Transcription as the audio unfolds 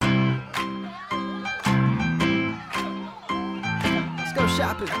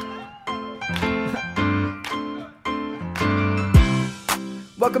shopping.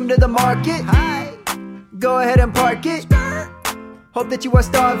 Welcome to the market. Hi. Go ahead and park it. Hope that you are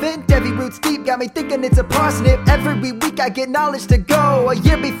starving. Devi roots deep got me thinking it's a parsnip. Every week I get knowledge to go. A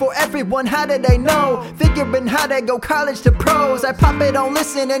year before everyone, how did they know? Figuring how to go college to pros. I pop it on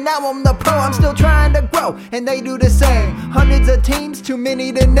listen and now I'm the pro. I'm still trying to grow and they do the same. Hundreds of teams, too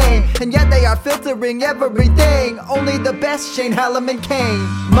many to name. And yet they are filtering everything. Only the best, Shane Hallam Kane.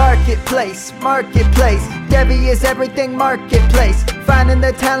 Marketplace, marketplace. Devi is everything marketplace. Finding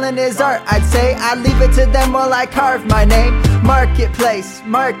the talent is art, I'd say. I leave it to them while I carve my name. Marketplace,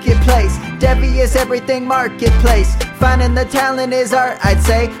 marketplace. Devi is everything marketplace. Finding the talent is art, I'd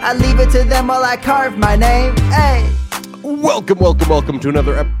say. I leave it to them while I carve my name. Hey. Welcome to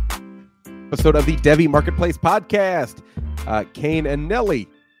another episode of the Devi Marketplace podcast. Kane and Nelly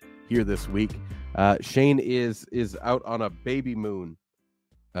here this week. Shane is out on a baby moon.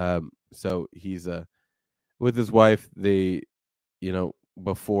 So he's with his wife. They,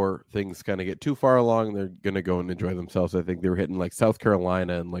 before things kind of get too far along, they're going to go and enjoy themselves. I think they were hitting like South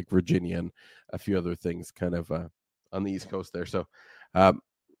Carolina and like Virginia and a few other things kind of on the East Coast there. So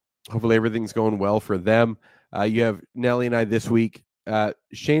hopefully everything's going well for them. You have Nelly and I this week.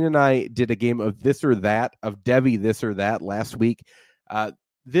 Shane and I did a game of this or that, of Devi this or that last week.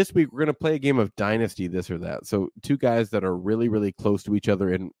 This week, we're going to play a game of Dynasty this or that. So two guys that are really, really close to each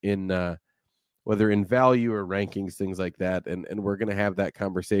other in whether in value or rankings, things like that. And we're going to have that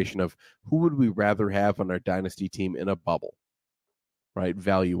conversation of who would we rather have on our Dynasty team in a bubble, right?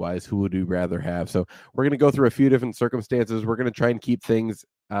 Value-wise, who would we rather have? So we're going to go through a few different circumstances. We're going to try and keep things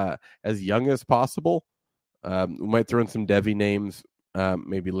as young as possible. We might throw in some Devi names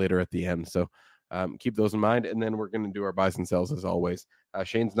maybe later at the end. So keep those in mind. And then we're going to do our buys and sells as always.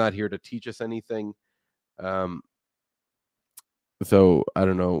 Shane's not here to teach us anything. So I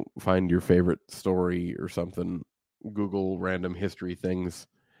don't know, find your favorite story or something, Google random history things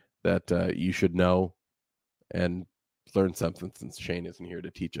that you should know and learn something since Shane isn't here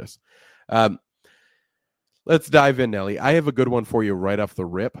to teach us. Let's dive in, Nelly. I have a good one for you right off the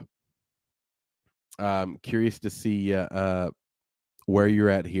rip. Curious to see where you're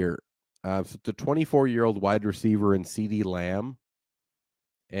at here. So the 24-year-old wide receiver in CeeDee Lamb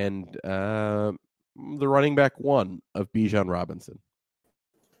and the running back one of Bijan Robinson.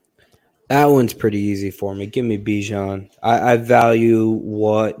 That one's pretty easy for me. Give me Bijan. I value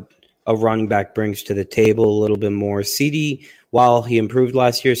what a running back brings to the table a little bit more. CeeDee, while he improved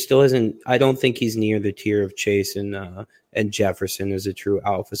last year, still isn't. I don't think he's near the tier of Chase and Jefferson as a true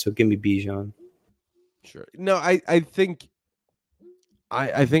alpha. So give me Bijan. Sure. No, I think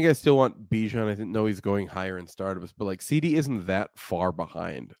I still want Bijan. I know he's going higher in startups, but like CeeDee isn't that far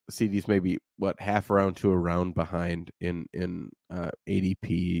behind. CeeDee's maybe half a round to a round behind in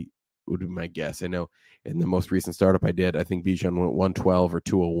ADP would be my guess. I know in the most recent startup I did, I think Bijan went 112 or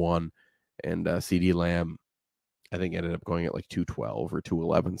 201, and CeeDee Lamb I think ended up going at like 212 or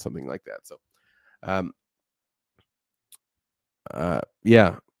 211, something like that. So,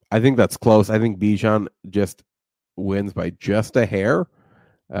 yeah, I think that's close. I think Bijan just wins by just a hair.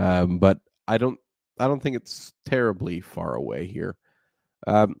 But I don't think it's terribly far away here.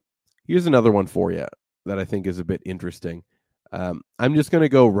 Here's another one for you that I think is a bit interesting. I'm just going to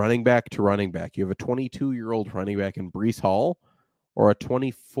go running back to running back. You have a 22-year-old running back in Breece Hall or a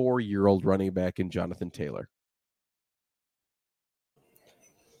 24-year-old running back in Jonathan Taylor.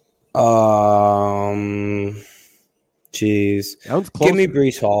 Geez. Sounds close. Give me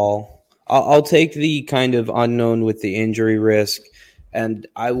Breece Hall. I'll take the kind of unknown with the injury risk. And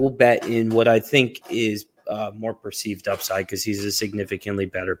I will bet in what I think is more perceived upside because he's a significantly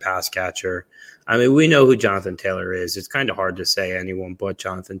better pass catcher. I mean, we know who Jonathan Taylor is. It's kind of hard to say anyone but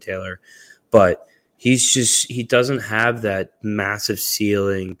Jonathan Taylor. But he doesn't have that massive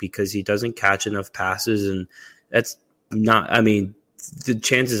ceiling because he doesn't catch enough passes. And that's not, I mean, the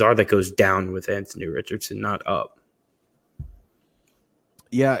chances are that goes down with Anthony Richardson, not up.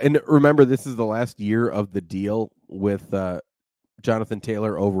 Yeah, and remember, this is the last year of the deal with Jonathan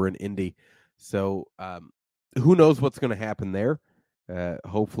Taylor over in Indy. So who knows what's going to happen there.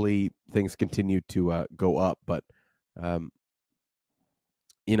 Hopefully things continue to go up. But, I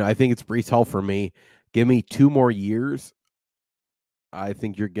think it's Breece Hall for me. Give me 2 more years. I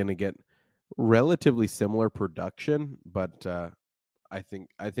think you're going to get relatively similar production. But I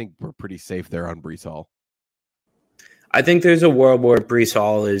think we're pretty safe there on Breece Hall. I think there's a world where Breece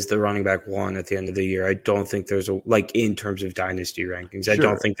Hall is the running back one at the end of the year. I don't think there's in terms of dynasty rankings, I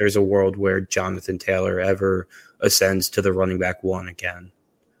don't think there's a world where Jonathan Taylor ever ascends to the running back one again.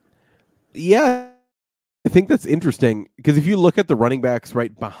 Yeah, I think that's interesting because if you look at the running backs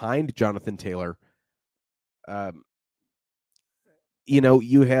right behind Jonathan Taylor,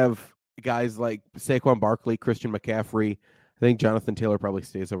 you have guys like Saquon Barkley, Christian McCaffrey. I think Jonathan Taylor probably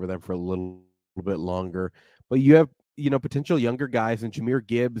stays over them for a little bit longer. But you have, potential younger guys and Jahmyr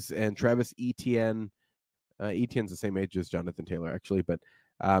Gibbs and Travis Etienne. Etienne's the same age as Jonathan Taylor, actually. But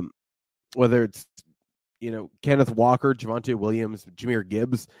whether it's, Kenneth Walker, Javonte Williams, Jahmyr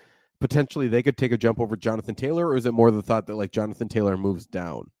Gibbs, potentially they could take a jump over Jonathan Taylor, or is it more the thought that like Jonathan Taylor moves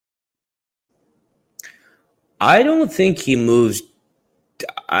down? I don't think he moves.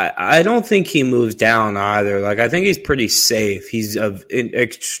 I don't think he moves down either. Like, I think he's pretty safe. He's an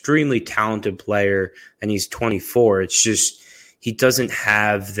extremely talented player, and he's 24. It's just he doesn't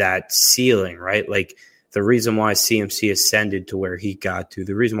have that ceiling, right? Like, the reason why CMC ascended to where he got to,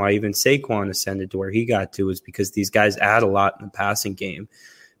 the reason why even Saquon ascended to where he got to is because these guys add a lot in the passing game.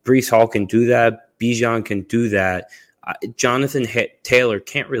 Breece Hall can do that. Bijan can do that. Jonathan Taylor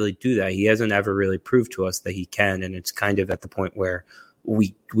can't really do that. He hasn't ever really proved to us that he can, and it's kind of at the point where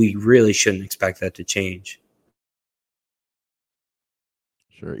we really shouldn't expect that to change.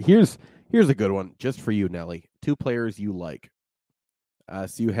 Sure. Here's a good one just for you, Nelly. 2 players you like.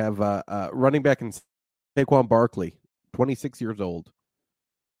 So you have running back in Saquon Barkley, 26 years old.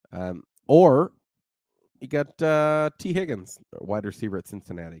 Or you got T. Higgins, wide receiver at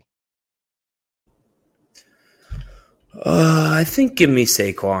Cincinnati. I think give me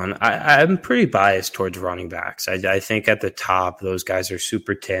Saquon. I'm pretty biased towards running backs. I think at the top, those guys are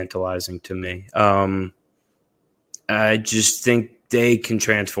super tantalizing to me. I just think they can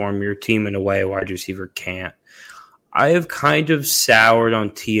transform your team in a way a wide receiver can't. I have kind of soured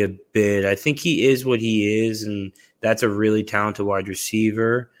on T a bit. I think he is what he is, and that's a really talented wide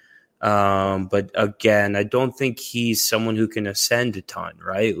receiver. But again, I don't think he's someone who can ascend a ton,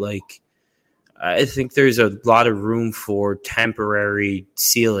 right? Like, I think there's a lot of room for temporary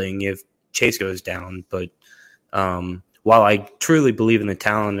ceiling if Chase goes down. But while I truly believe in the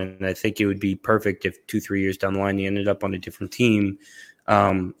talent, and I think it would be perfect if 2-3 years down the line he ended up on a different team,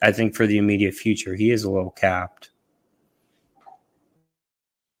 I think for the immediate future, he is a little capped.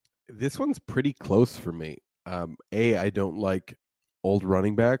 This one's pretty close for me. A, I don't like old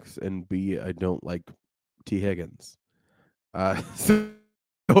running backs, and B, I don't like T. Higgins. So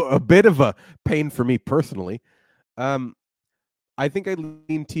a bit of a pain for me personally. I think I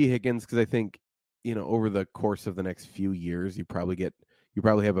lean T. Higgins because I think, over the course of the next few years, you probably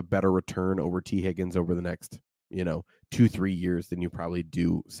have a better return over T. Higgins over the next, 2-3 years than you probably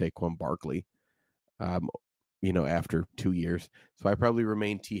do Saquon Barkley, after 2 years. So I probably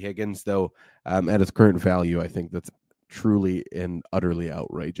remain T. Higgins, though, at its current value, I think that's truly and utterly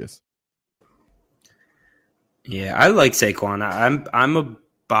outrageous. Yeah, I like Saquon. I'm a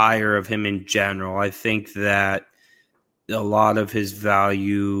buyer of him in general. I think that a lot of his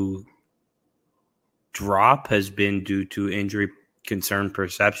value drop has been due to injury concern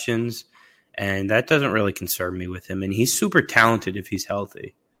perceptions, and that doesn't really concern me with him. And he's super talented if he's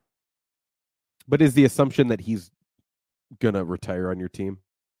healthy. But is the assumption that he's gonna retire on your team?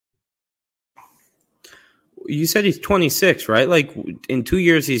 You said he's 26, right? Like, in 2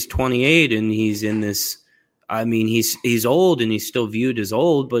 years he's 28, and he's in this. I mean, he's old, and he's still viewed as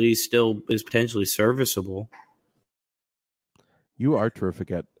old, but he still is potentially serviceable. You are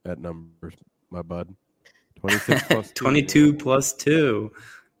terrific at numbers, my bud. 26 plus 2. 22 plus 2.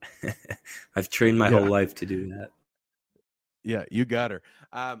 I've trained my whole life to do that. Yeah, you got her.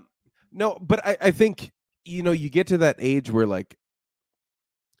 No, but I think, you get to that age where, like,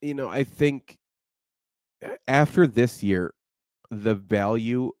 I think after this year, the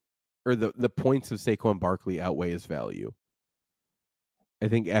value or the points of Saquon Barkley outweigh his value. I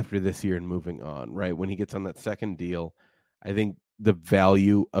think after this year and moving on, right? When he gets on that second deal, I think the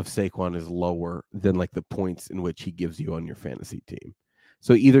value of Saquon is lower than like the points in which he gives you on your fantasy team.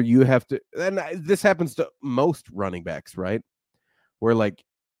 So either you have to, and this happens to most running backs, right? Where like,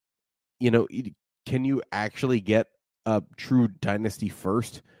 can you actually get a true dynasty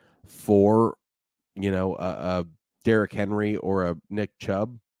first for, a Derrick Henry or a Nick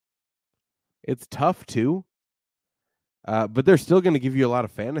Chubb? It's tough too, but they're still going to give you a lot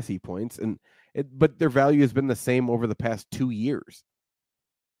of fantasy points, but their value has been the same over the past 2 years,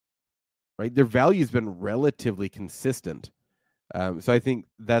 right? Their value has been relatively consistent. So I think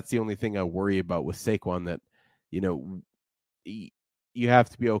that's the only thing I worry about with Saquon, that, you have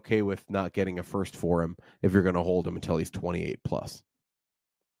to be okay with not getting a first for him if you're going to hold him until he's 28 plus.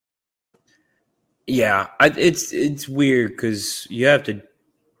 Yeah, it's weird because you have to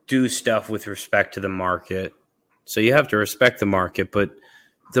do stuff with respect to the market. So you have to respect the market, but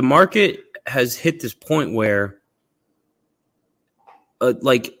the market has hit this point where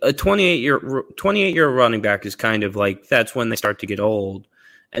like a 28-year running back is kind of like, that's when they start to get old.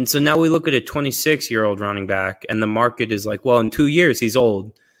 And so now we look at a 26-year-old running back, and the market is like, well, in 2 years he's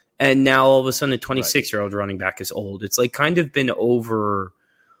old. And now all of a sudden a 26-year-old running back is old. It's like kind of been over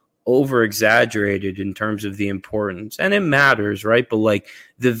exaggerated in terms of the importance, and it matters, right? But like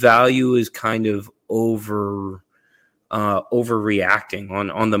the value is kind of overreacting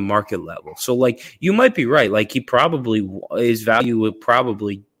on the market level. So like you might be right. Like his value would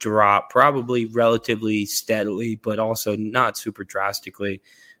probably drop, probably relatively steadily, but also not super drastically.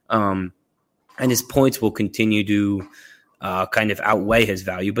 And his points will continue to kind of outweigh his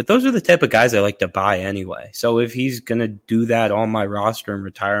value. But those are the type of guys I like to buy anyway. So if he's going to do that on my roster and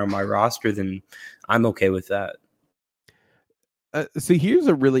retire on my roster, then I'm okay with that. So here's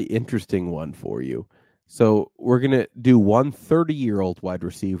a really interesting one for you. So we're going to do one 30-year-old wide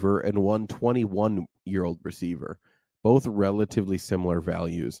receiver and one 21-year-old receiver, both relatively similar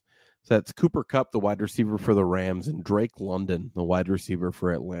values. So that's Cooper Kupp, the wide receiver for the Rams, and Drake London, the wide receiver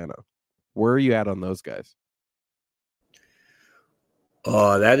for Atlanta. Where are you at on those guys?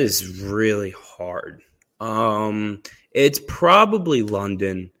 Oh, that is really hard. It's probably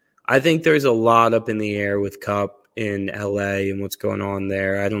London. I think there's a lot up in the air with Kupp in LA and what's going on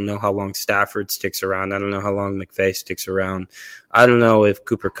there. I don't know how long Stafford sticks around. I don't know how long McVay sticks around. I don't know if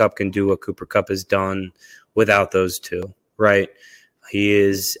Cooper Kupp can do what Cooper Kupp has done without those two, right? He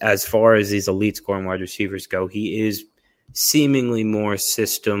is, as far as these elite scoring wide receivers go, he is seemingly more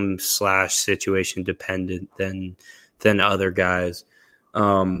system/situation dependent than other guys.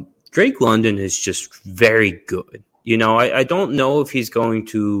 Drake London is just very good. You know, I don't know if he's going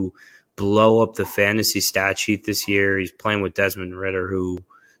to blow up the fantasy stat sheet this year. He's playing with Desmond Ridder, who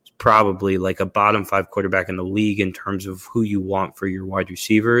is probably like a bottom 5 quarterback in the league in terms of who you want for your wide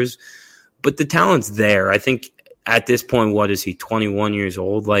receivers. But the talent's there. I think at this point, what is he, 21 years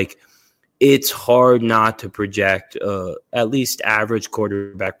old? Like, it's hard not to project at least average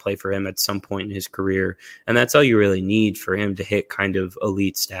quarterback play for him at some point in his career. And that's all you really need for him to hit kind of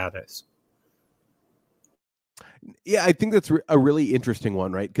elite status. Yeah, I think that's a really interesting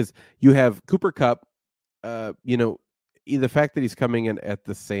one, right? Because you have Cooper Kupp, the fact that he's coming in at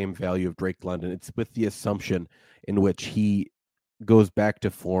the same value of Drake London, it's with the assumption in which he goes back to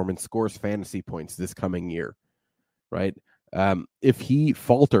form and scores fantasy points this coming year, right? If he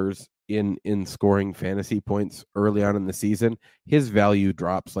falters in scoring fantasy points early on in the season, his value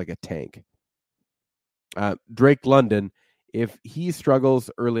drops like a tank. Drake London, if he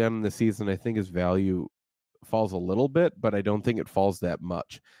struggles early on in the season, I think his value falls a little bit, but I don't think it falls that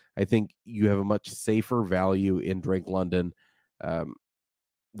much. I think you have a much safer value in Drake London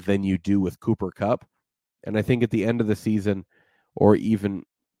than you do with Cooper Kupp. And I think at the end of the season, or even,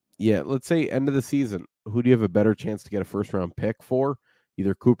 let's say end of the season, who do you have a better chance to get a first-round pick for?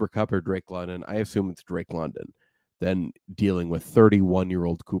 Either Cooper Kupp or Drake London. I assume it's Drake London than dealing with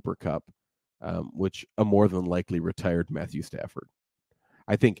 31-year-old Cooper Kupp, which a more than likely retired Matthew Stafford.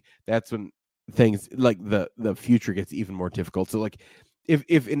 I think that's when things like the future gets even more difficult. So like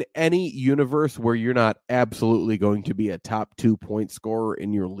if in any universe where you're not absolutely going to be a top 2 point scorer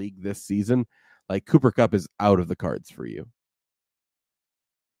in your league this season, like Cooper Kupp is out of the cards for you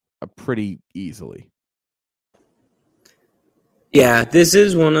pretty easily. Yeah, this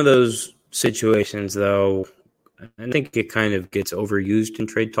is one of those situations, though. I think it kind of gets overused in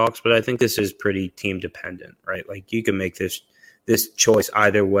trade talks, but I think this is pretty team dependent, right? Like you can make this choice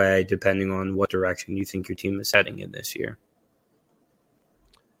either way, depending on what direction you think your team is heading in this year.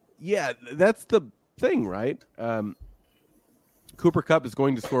 Yeah, that's the thing, right? Cooper Kupp is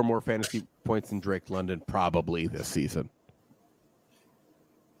going to score more fantasy points than Drake London probably this season,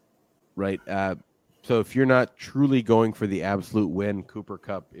 right? So if you're not truly going for the absolute win, Cooper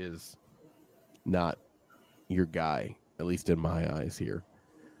Kupp is not your guy, at least in my eyes here.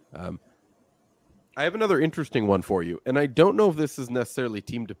 I have another interesting one for you, and I don't know if this is necessarily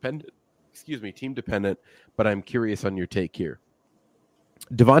team dependent, but I'm curious on your take here.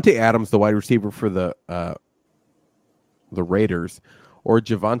 Devontae Adams, the wide receiver for the Raiders, or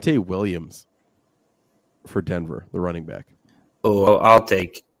Javonte Williams for Denver, the running back? Oh, I'll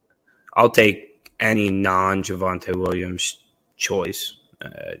take any non-Javonte Williams choice.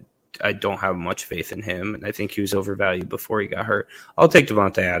 I don't have much faith in him, and I think he was overvalued before he got hurt. I'll take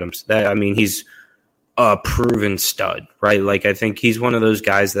Devontae Adams. He's a proven stud, right? Like, I think he's one of those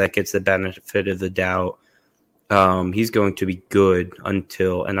guys that gets the benefit of the doubt. He's going to be good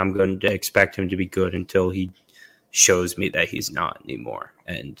and I'm going to expect him to be good until he shows me that he's not anymore.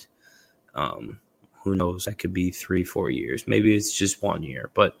 And who knows? That could be 3-4 years. Maybe it's just 1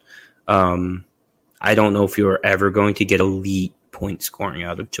 year. But I don't know if you're ever going to get elite point scoring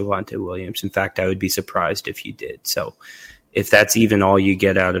out of Javonte Williams. In fact, I would be surprised if you did. So if that's even all you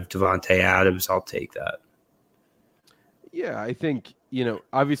get out of Davante Adams, I'll take that. Yeah, I think,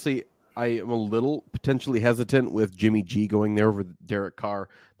 obviously I am a little potentially hesitant with Jimmy G going there over Derek Carr,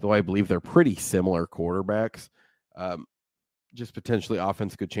 though I believe they're pretty similar quarterbacks. Just potentially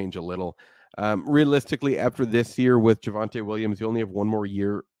offense could change a little. Realistically, after this year with Javonte Williams, you only have one more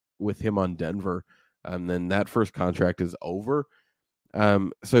year with him on Denver. Then that first contract is over.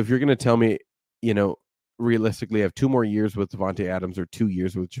 So if you're going to tell me, realistically have 2 more years with Davante Adams or 2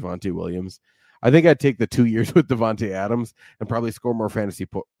 years with Javonte Williams, I think I'd take the 2 years with Davante Adams and probably score more fantasy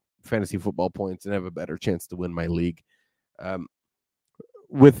football points and have a better chance to win my league.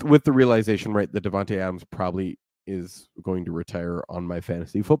 With the realization, right, that Davante Adams probably is going to retire on my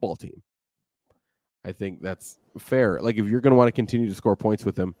fantasy football team. I think that's fair. Like, if you're going to want to continue to score points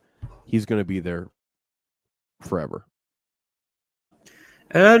with him, he's going to be there forever.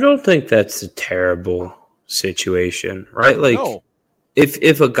 And I don't think that's a terrible situation, right? Like, no.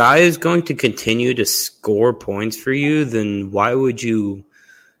 If a guy is going to continue to score points for you, then why would you?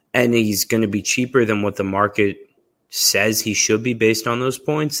 And he's going to be cheaper than what the market says he should be based on those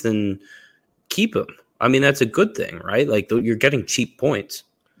points, then keep him. I mean, that's a good thing, right? Like, you're getting cheap points.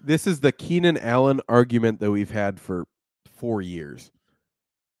 This is the Keenan Allen argument that we've had for 4 years,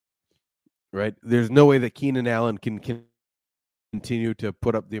 right? There's no way that Keenan Allen can continue to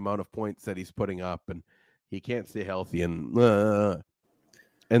put up the amount of points that he's putting up, and he can't stay healthy. And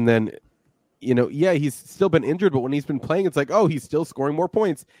then, he's still been injured, but when he's been playing, it's like, oh, he's still scoring more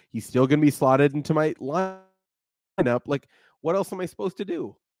points. He's still going to be slotted into my lineup. Like, what else am I supposed to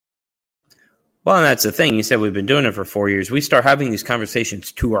do? Well, and that's the thing. You said we've been doing it for 4 years. We start having these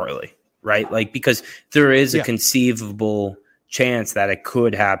conversations too early, right? Like, because there is a conceivable chance that it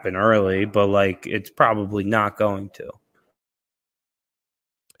could happen early, but like, it's probably not going to.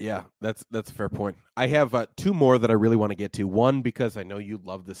 Yeah, that's a fair point. I have 2 more that I really want to get to. One, because I know you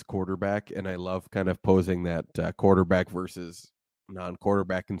love this quarterback, and I love kind of posing that quarterback versus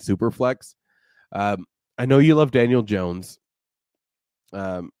non-quarterback in Superflex. I know you love Daniel Jones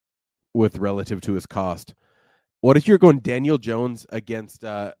with relative to his cost. What if you're going Daniel Jones against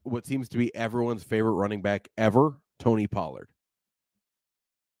what seems to be everyone's favorite running back ever, Tony Pollard?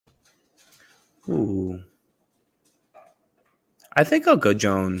 Ooh. I think I'll go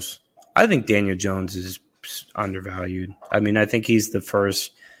Jones. I think Daniel Jones is undervalued. I mean, I think he's the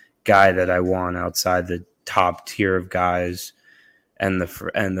first guy that I want outside the top tier of guys and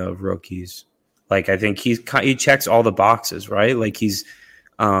the rookies. Like, I think he checks all the boxes, right? Like, he's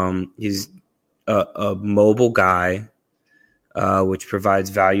a mobile guy, which provides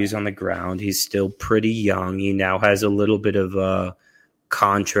values on the ground. He's still pretty young. He now has a little bit of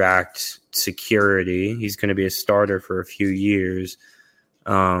contract security. He's going to be a starter for a few years.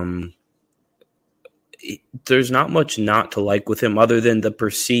 There's not much not to like with him other than the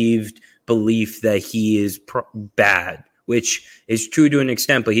perceived belief that he is bad, which is true to an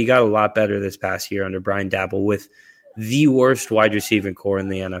extent, but he got a lot better this past year under Brian Daboll with the worst wide receiving core in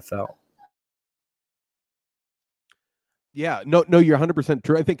the NFL. Yeah, no, you're 100%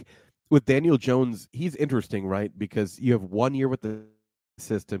 true. I think with Daniel Jones, he's interesting, right? Because you have 1 year with the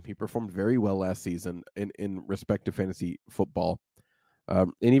system. He performed very well last season in respect to fantasy football,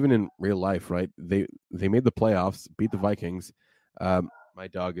 and even in real life, right? They made the playoffs, beat the Vikings. My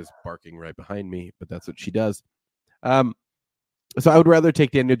dog is barking right behind me, but that's what she does. So I would rather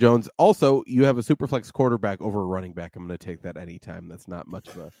take Daniel Jones. Also, you have a superflex quarterback over a running back. I'm going to take that anytime. That's not much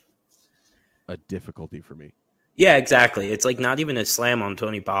of a difficulty for me. Yeah, exactly. It's like not even a slam on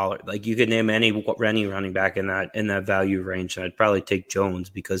Tony Pollard. Like, you could name any running back in that value range, and I'd probably take Jones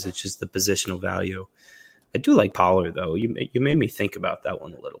because it's just the positional value. I do like Pollard, though. You made me think about that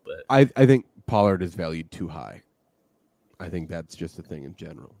one a little bit. I think Pollard is valued too high. I think that's just a thing in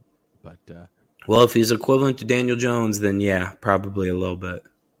general. But well, if he's equivalent to Daniel Jones, then yeah, probably a little bit.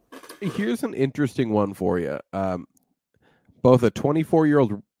 Here's an interesting one for you. Both a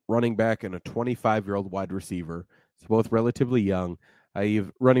 24-year-old running back and a 25-year-old wide receiver. So both relatively young. You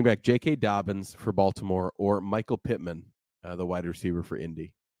have running back J.K. Dobbins for Baltimore or Michael Pittman, the wide receiver for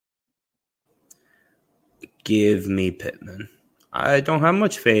Indy. Give me Pittman. I don't have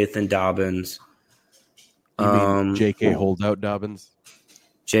much faith in Dobbins. You mean J.K. holdout Dobbins?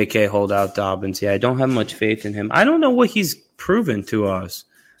 J.K. holdout Dobbins. Yeah, I don't have much faith in him. I don't know what he's proven to us.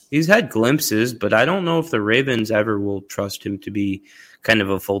 He's had glimpses, but I don't know if the Ravens ever will trust him to be kind of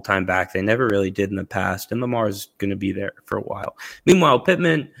a full-time back. They never really did in the past, and Lamar's going to be there for a while. Meanwhile,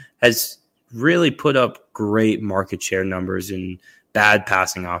 Pittman has really put up great market share numbers in bad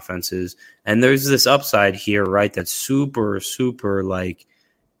passing offenses. And there's this upside here, right, that's super, super like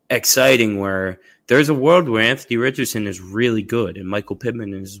exciting, where there's a world where Anthony Richardson is really good and Michael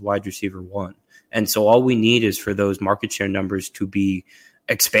Pittman is wide receiver 1. And so all we need is for those market share numbers to be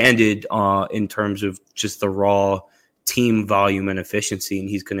expanded in terms of just the raw team volume and efficiency, and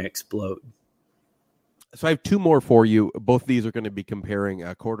he's going to explode. So I have 2 more for you. Both of these are going to be comparing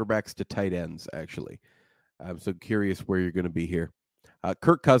quarterbacks to tight ends, actually. I'm so curious where you're going to be here.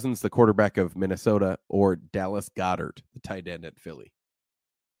 Kirk Cousins, the quarterback of Minnesota, or Dallas Goedert, the tight end at Philly?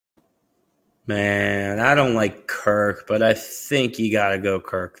 Man, I don't like Kirk, but I think you got to go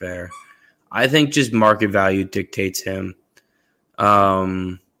Kirk there. I think just market value dictates him.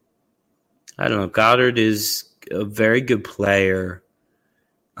 I don't know. Goddard is a very good player.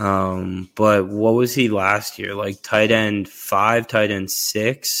 But what was he last year? Like tight end 5, tight end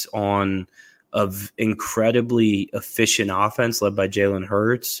 6 on of incredibly efficient offense led by Jalen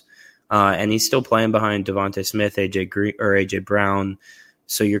Hurts. And he's still playing behind Devontae Smith, AJ Brown.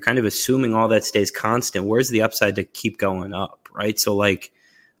 So you're kind of assuming all that stays constant. Where's the upside to keep going up, right? So like,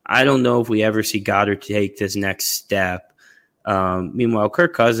 I don't know if we ever see Goddard take this next step. Meanwhile,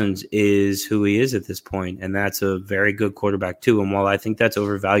 Kirk Cousins is who he is at this point, and that's a very good quarterback too. And while I think that's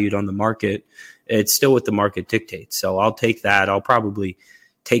overvalued on the market, it's still what the market dictates. So I'll take that. I'll probably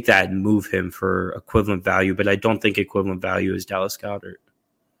take that and move him for equivalent value, but I don't think equivalent value is Dallas Goedert.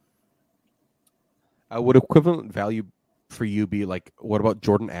 Would equivalent value for you be like, what about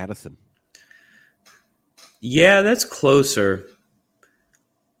Jordan Addison? Yeah, that's closer.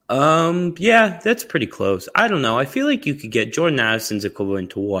 Yeah, that's pretty close. I don't know. I feel like you could get Jordan Addison's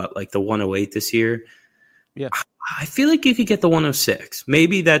equivalent to what? Like the 108 this year? Yeah. I feel like you could get the 106.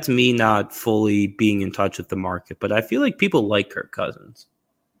 Maybe that's me not fully being in touch with the market, but I feel like people like Kirk Cousins.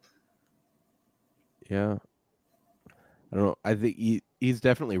 Yeah. I don't know. I think he's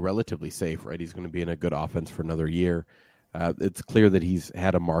definitely relatively safe, right? He's going to be in a good offense for another year. It's clear that he's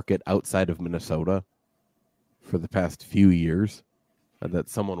had a market outside of Minnesota for the past few years. That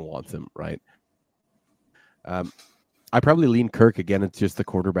someone wants him, right? I probably lean Kirk again. It's just the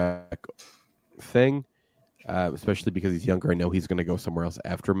quarterback thing, especially because he's younger. I know he's going to go somewhere else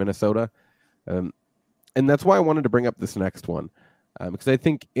after Minnesota, and that's why I wanted to bring up this next one, because I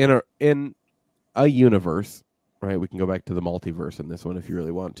think in a universe, right? We can go back to the multiverse in this one if you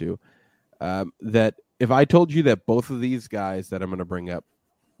really want to. That if I told you that both of these guys that I'm going to bring up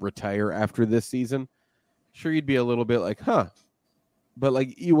retire after this season, sure, you'd be a little bit like, huh. But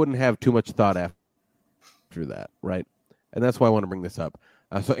like you wouldn't have too much thought after that, right? And that's why I want to bring this up.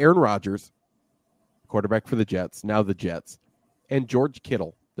 So Aaron Rodgers, quarterback for the Jets, now the Jets, and George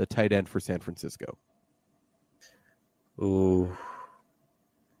Kittle, the tight end for San Francisco. Ooh.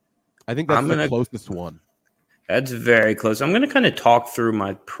 I think that's the closest one. That's very close. I'm going to kind of talk through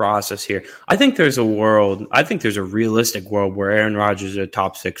my process here. I think there's a realistic world where Aaron Rodgers is a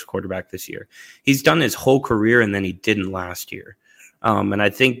top 6 quarterback this year. He's done his whole career and then he didn't last year. And I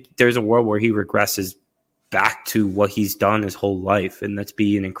think there's a world where he regresses back to what he's done his whole life, and that's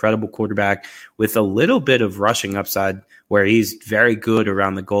be an incredible quarterback with a little bit of rushing upside where he's very good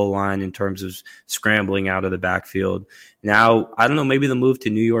around the goal line in terms of scrambling out of the backfield. Now, I don't know, maybe the move to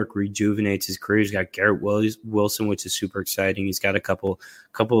New York rejuvenates his career. He's got Garrett Wilson, which is super exciting. He's got a couple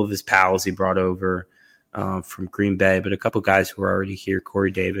of his pals he brought over from Green Bay, but a couple guys who are already here,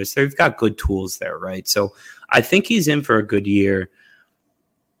 Corey Davis. They've got good tools there, right? So I think he's in for a good year.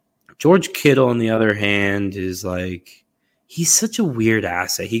 George Kittle, on the other hand, is like, he's such a weird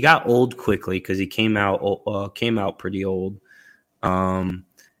asset. He got old quickly because he came out pretty old, and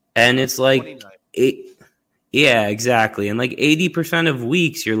it's like, yeah, exactly. And like 80% of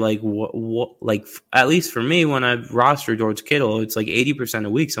weeks, you're like, what? Like at least for me, when I roster George Kittle, it's like 80%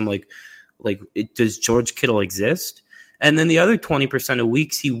 of weeks. I'm like, does George Kittle exist? And then the other 20% of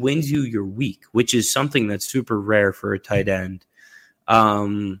weeks, he wins you your week, which is something that's super rare for a tight end.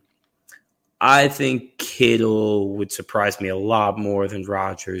 I think Kittle would surprise me a lot more than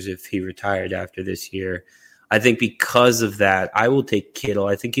Rodgers if he retired after this year. I think because of that, I will take Kittle.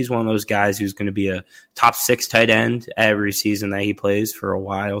 I think he's one of those guys who's going to be a top 6 tight end every season that he plays for a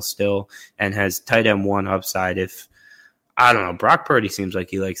while still, and has tight end 1 upside. If, I don't know, Brock Purdy seems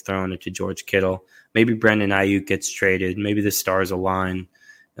like he likes throwing it to George Kittle. Maybe Brandon Ayuk gets traded. Maybe the stars align.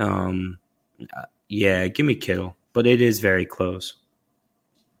 Yeah, give me Kittle, but it is very close.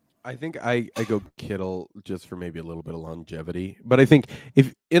 I think I go Kittle just for maybe a little bit of longevity. But I think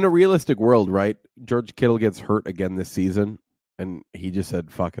if in a realistic world, right, George Kittle gets hurt again this season and he just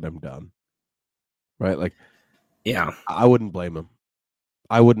said, fuck it, I'm done. Right? Like, yeah, I wouldn't blame him.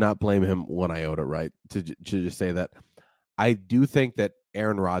 I would not blame him one iota, right? To just say that I do think that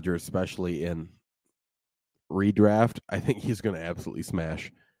Aaron Rodgers, especially in redraft, I think he's going to absolutely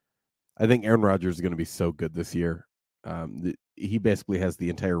smash. I think Aaron Rodgers is going to be so good this year. He basically has the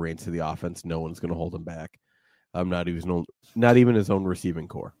entire reins to the offense. No one's going to hold him back. Not even his own receiving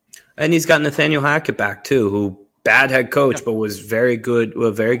core. And he's got Nathaniel Hackett back too, who bad head coach, but was very good,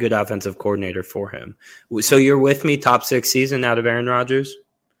 a very good offensive coordinator for him. So you're with me, top 6 season out of Aaron Rodgers?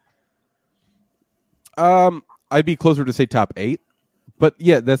 I'd be closer to say top 8, but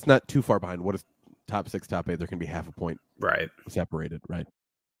yeah, that's not too far behind. What is top 6, top 8? There can be half a point separated, right?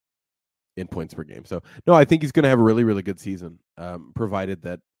 In points per game. So no, I think he's going to have a really, really good season, provided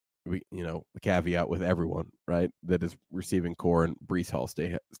that the caveat with everyone, right, that his receiving core and Breece Hall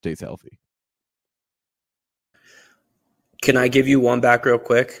stays healthy. Can I give you one back real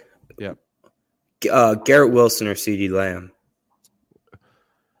quick? Yeah. Garrett Wilson or CeeDee Lamb?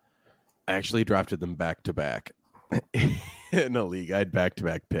 I actually drafted them back to back in a league. I had back to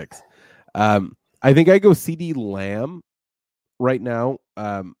back picks. I think I go CeeDee Lamb right now.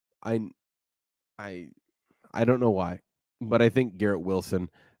 I don't know why, but I think Garrett Wilson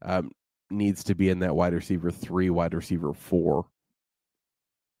needs to be in that wide receiver 3, wide receiver 4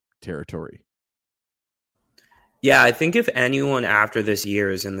 territory. Yeah, I think if anyone after this year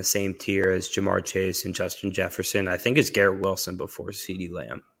is in the same tier as Jamar Chase and Justin Jefferson, I think it's Garrett Wilson before CeeDee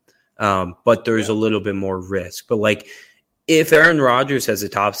Lamb. But there's a little bit more risk. But like, if Aaron Rodgers has a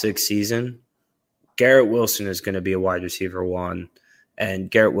top 6 season, Garrett Wilson is going to be a wide receiver 1,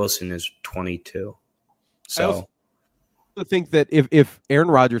 and Garrett Wilson is 22. So I also think that if Aaron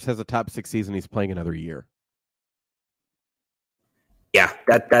Rodgers has a top 6 season, he's playing another year. Yeah,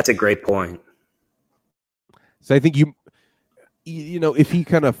 that's a great point. So I think you know, if he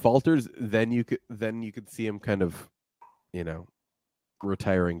kind of falters, then you could see him kind of, you know,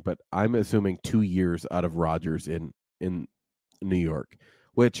 retiring. But I'm assuming 2 years out of Rodgers in New York,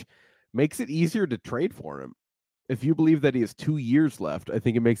 which makes it easier to trade for him. If you believe that he has 2 years left, I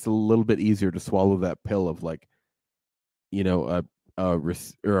think it makes it a little bit easier to swallow that pill of, like, you know, a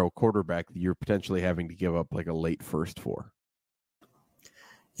quarterback that you're potentially having to give up like a late first for.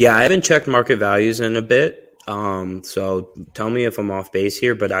 Yeah, I haven't checked market values in a bit. So tell me if I'm off base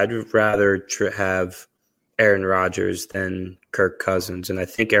here, but I'd rather have Aaron Rodgers than Kirk Cousins, and I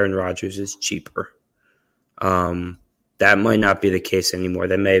think Aaron Rodgers is cheaper. That might not be the case anymore.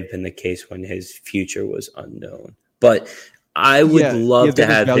 That may have been the case when his future was unknown. But I would love to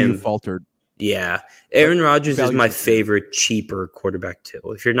have him faltered. Yeah, Aaron Rodgers is my favorite cheaper quarterback too.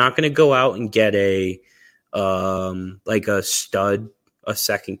 If you're not going to go out and get a stud, a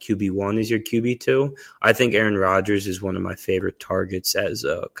second QB1 is your QB2, I think Aaron Rodgers is one of my favorite targets as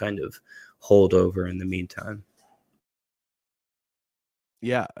a kind of holdover in the meantime.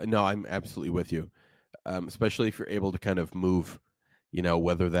 Yeah, no, I'm absolutely with you. Especially if you're able to kind of move, you know,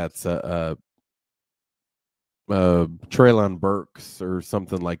 whether that's Treylon Burks or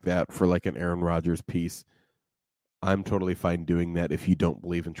something like that for like an Aaron Rodgers piece. I'm totally fine doing that if you don't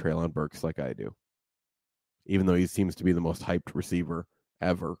believe in Treylon Burks like I do, even though he seems to be the most hyped receiver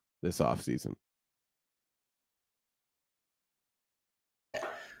ever this offseason.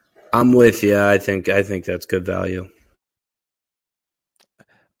 I'm with you. I think that's good value.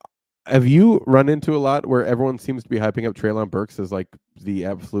 Have you run into a lot where everyone seems to be hyping up Treylon Burks as like the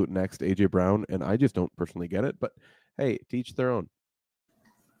absolute next A.J. Brown, and I just don't personally get it, but hey, to each their own.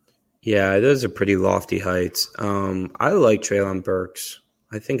 Yeah, those are pretty lofty heights. I like Treylon Burks.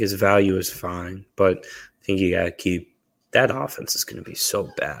 I think his value is fine, but I think you got to keep – that offense is going to be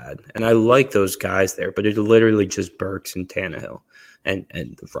so bad. And I like those guys there, but it's literally just Burks and Tannehill and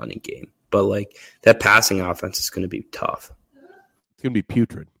the running game. But, like, that passing offense is going to be tough. It's going to be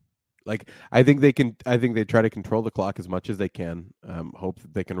putrid. Like, I think they try to control the clock as much as they can, hope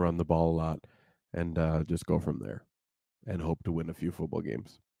that they can run the ball a lot, and just go from there and hope to win a few football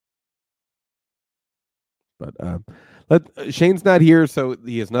games. But Shane's not here, so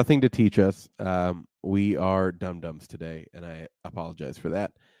he has nothing to teach us. We are dum-dums today, and I apologize for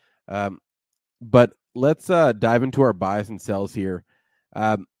that. But let's dive into our buys and sells here.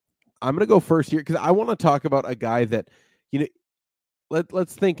 I'm going to go first here because I want to talk about a guy that, you know,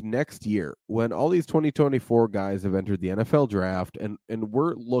 let's think next year when all these 2024 guys have entered the NFL draft and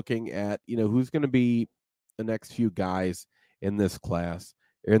we're looking at, you know, who's going to be the next few guys in this class,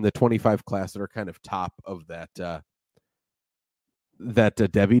 in the 25 class that are kind of top of that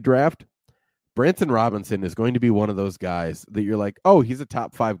Debbie draft. Branson Robinson is going to be one of those guys that you're like, oh, he's a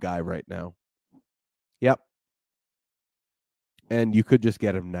top 5 guy right now. Yep. And you could just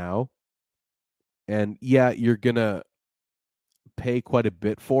get him now. And yeah, you're going to pay quite a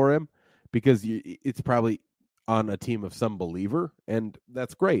bit for him because it's probably on a team of some believer, and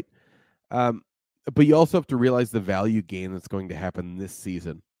that's great. But you also have to realize the value gain that's going to happen this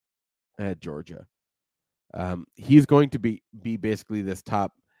season at Georgia. He's going to be basically this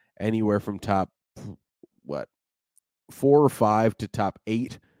top, anywhere from top 4 or 5 to top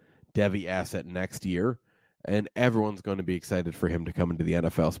 8 Devy asset next year, and everyone's going to be excited for him to come into the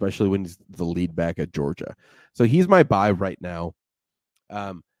NFL, especially when he's the lead back at Georgia. So he's my buy right now.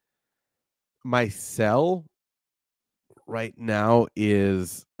 My sell right now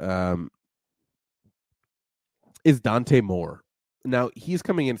is Dante Moore. Now, he's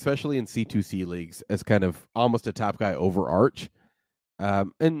coming in, especially in C2C leagues, as kind of almost a top guy over Arch.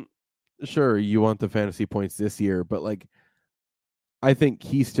 And sure, you want the fantasy points this year, but like, I think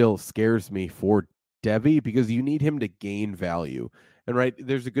he still scares me for Devy because you need him to gain value. And right,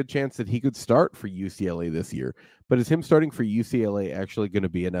 there's a good chance that he could start for UCLA this year. But is him starting for UCLA actually going to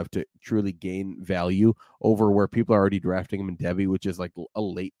be enough to truly gain value over where people are already drafting him in Devy, which is like a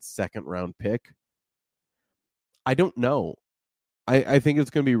late second round pick? I don't know. I think it's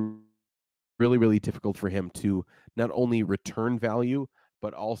going to be really, really difficult for him to not only return value,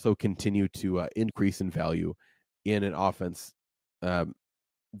 but also continue to increase in value in an offense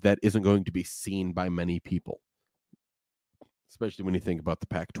that isn't going to be seen by many people, especially when you think about the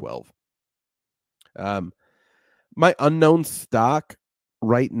Pac-12. My unknown stock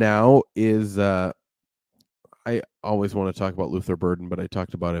right now is, I always want to talk about Luther Burden, but I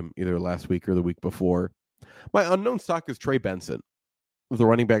talked about him either last week or the week before. My unknown stock is Trey Benson, the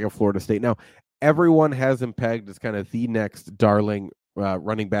running back of Florida State. Now, everyone has him pegged as kind of the next darling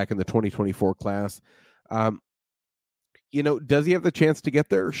running back in the 2024 class. Does he have the chance to get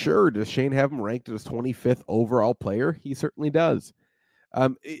there? Sure. Does Shane have him ranked as 25th overall player? He certainly does.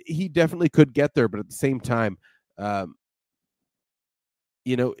 He definitely could get there, but at the same time,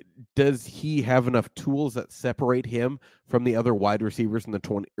 does he have enough tools that separate him from the other wide receivers in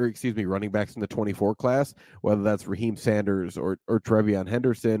the running backs in the 24 class, whether that's Raheem Sanders or Trevion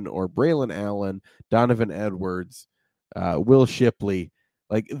Henderson or Braylon Allen, Donovan Edwards, Will Shipley?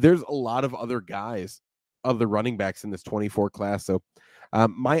 Like, there's a lot of other guys of the running backs in this 24 class. So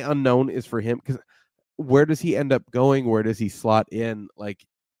my unknown is for him, because where does he end up going? Where does he slot in? Like,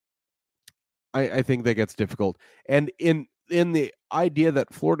 I think that gets difficult. And in the idea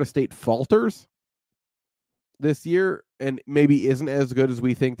that Florida State falters this year and maybe isn't as good as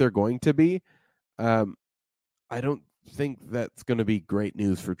we think they're going to be, I don't think that's going to be great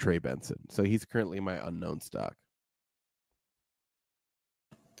news for Trey Benson. So he's currently my unknown stock.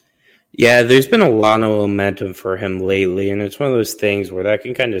 Yeah, there's been a lot of momentum for him lately, and it's one of those things where that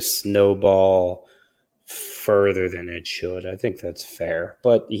can kind of snowball further than it should. I think that's fair,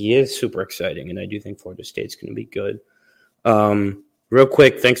 but he is super exciting, and I do think Florida State's going to be good. Real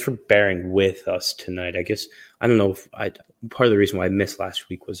quick, thanks for bearing with us tonight. I guess, I don't know if part of the reason why I missed last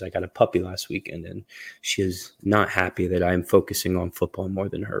week was I got a puppy last weekend, and she is not happy that I'm focusing on football more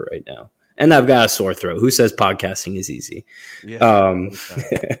than her right now. And I've got a sore throat. Who says podcasting is easy? Yeah,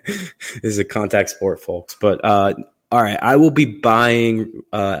 this is a contact sport, folks. But all right, I will be buying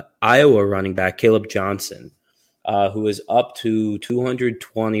Iowa running back Caleb Johnson, who is up to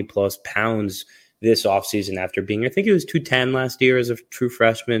 220 plus pounds this offseason after being, I think it was 210 last year as a true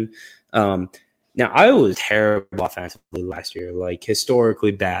freshman. Now, Iowa was terrible offensively last year, like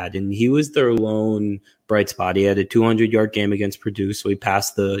historically bad, and he was their lone bright spot. He had a 200-yard game against Purdue, so he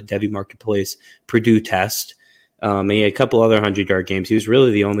passed the Devy Marketplace Purdue test. And he had a couple other 100-yard games. He was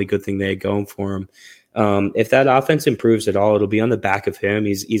really the only good thing they had going for him. If that offense improves at all, it'll be on the back of him.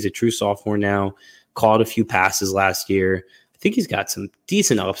 He's a true sophomore now, caught a few passes last year. I think he's got some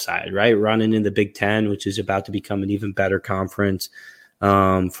decent upside, right? Running in the Big Ten, which is about to become an even better conference.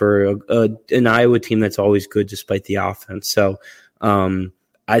 For an Iowa team that's always good despite the offense. So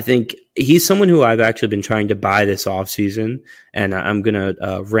I think he's someone who I've actually been trying to buy this offseason, and I'm going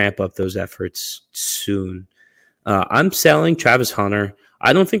to ramp up those efforts soon. I'm selling Travis Hunter.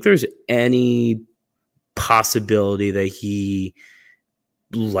 I don't think there's any possibility that he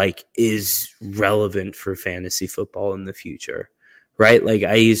is relevant for fantasy football in the future, right? Like,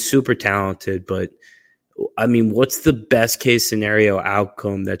 he's super talented, but I mean, what's the best case scenario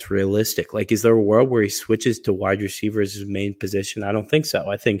outcome that's realistic? Like, is there a world where he switches to wide receiver as his main position? I don't think so.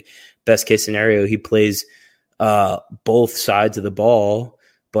 I think best case scenario, he plays both sides of the ball,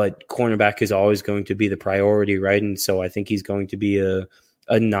 but cornerback is always going to be the priority, right? And so I think he's going to be a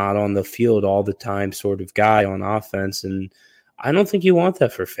not on the field all the time sort of guy on offense. And I don't think you want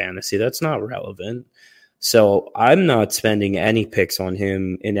that for fantasy. That's not relevant. So I'm not spending any picks on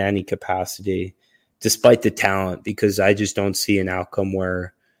him in any capacity, despite the talent, because I just don't see an outcome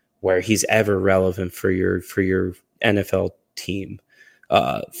where where he's ever relevant for your NFL team,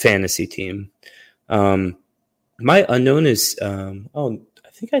 fantasy team. My unknown is I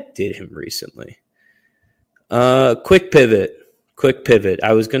think I did him recently. Quick pivot.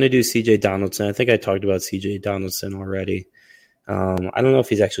 I was going to do CJ Donaldson. I think I talked about CJ Donaldson already. I don't know if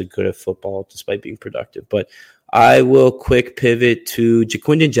he's actually good at football despite being productive, but I will quick pivot to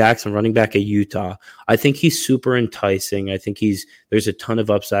Jaquindon Jackson, running back at Utah. I think he's super enticing. I think there's a ton of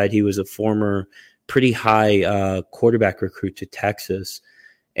upside. He was a former pretty high quarterback recruit to Texas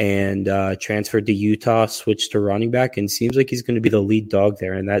and transferred to Utah, switched to running back, and seems like he's going to be the lead dog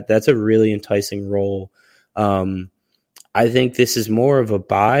there. And that's a really enticing role. I think this is more of a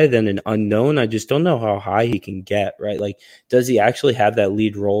buy than an unknown. I just don't know how high he can get, right? Like, does he actually have that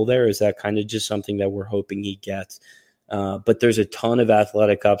lead role there? Is that kind of just something that we're hoping he gets? But there's a ton of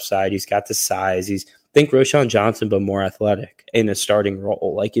athletic upside. He's got the size. Think Roschon Johnson, but more athletic in a starting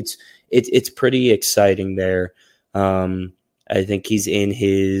role. Like, it's pretty exciting there. I think he's in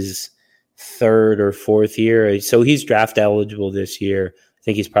his third or fourth year. So he's draft eligible this year. I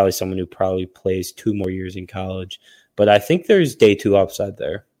think he's probably someone who probably plays 2 more years in college. But I think there's day 2 upside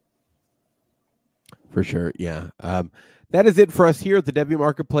there. For sure, yeah. That is it for us here at the Devy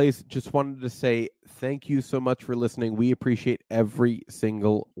Marketplace. Just wanted to say thank you so much for listening. We appreciate every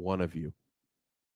single one of you.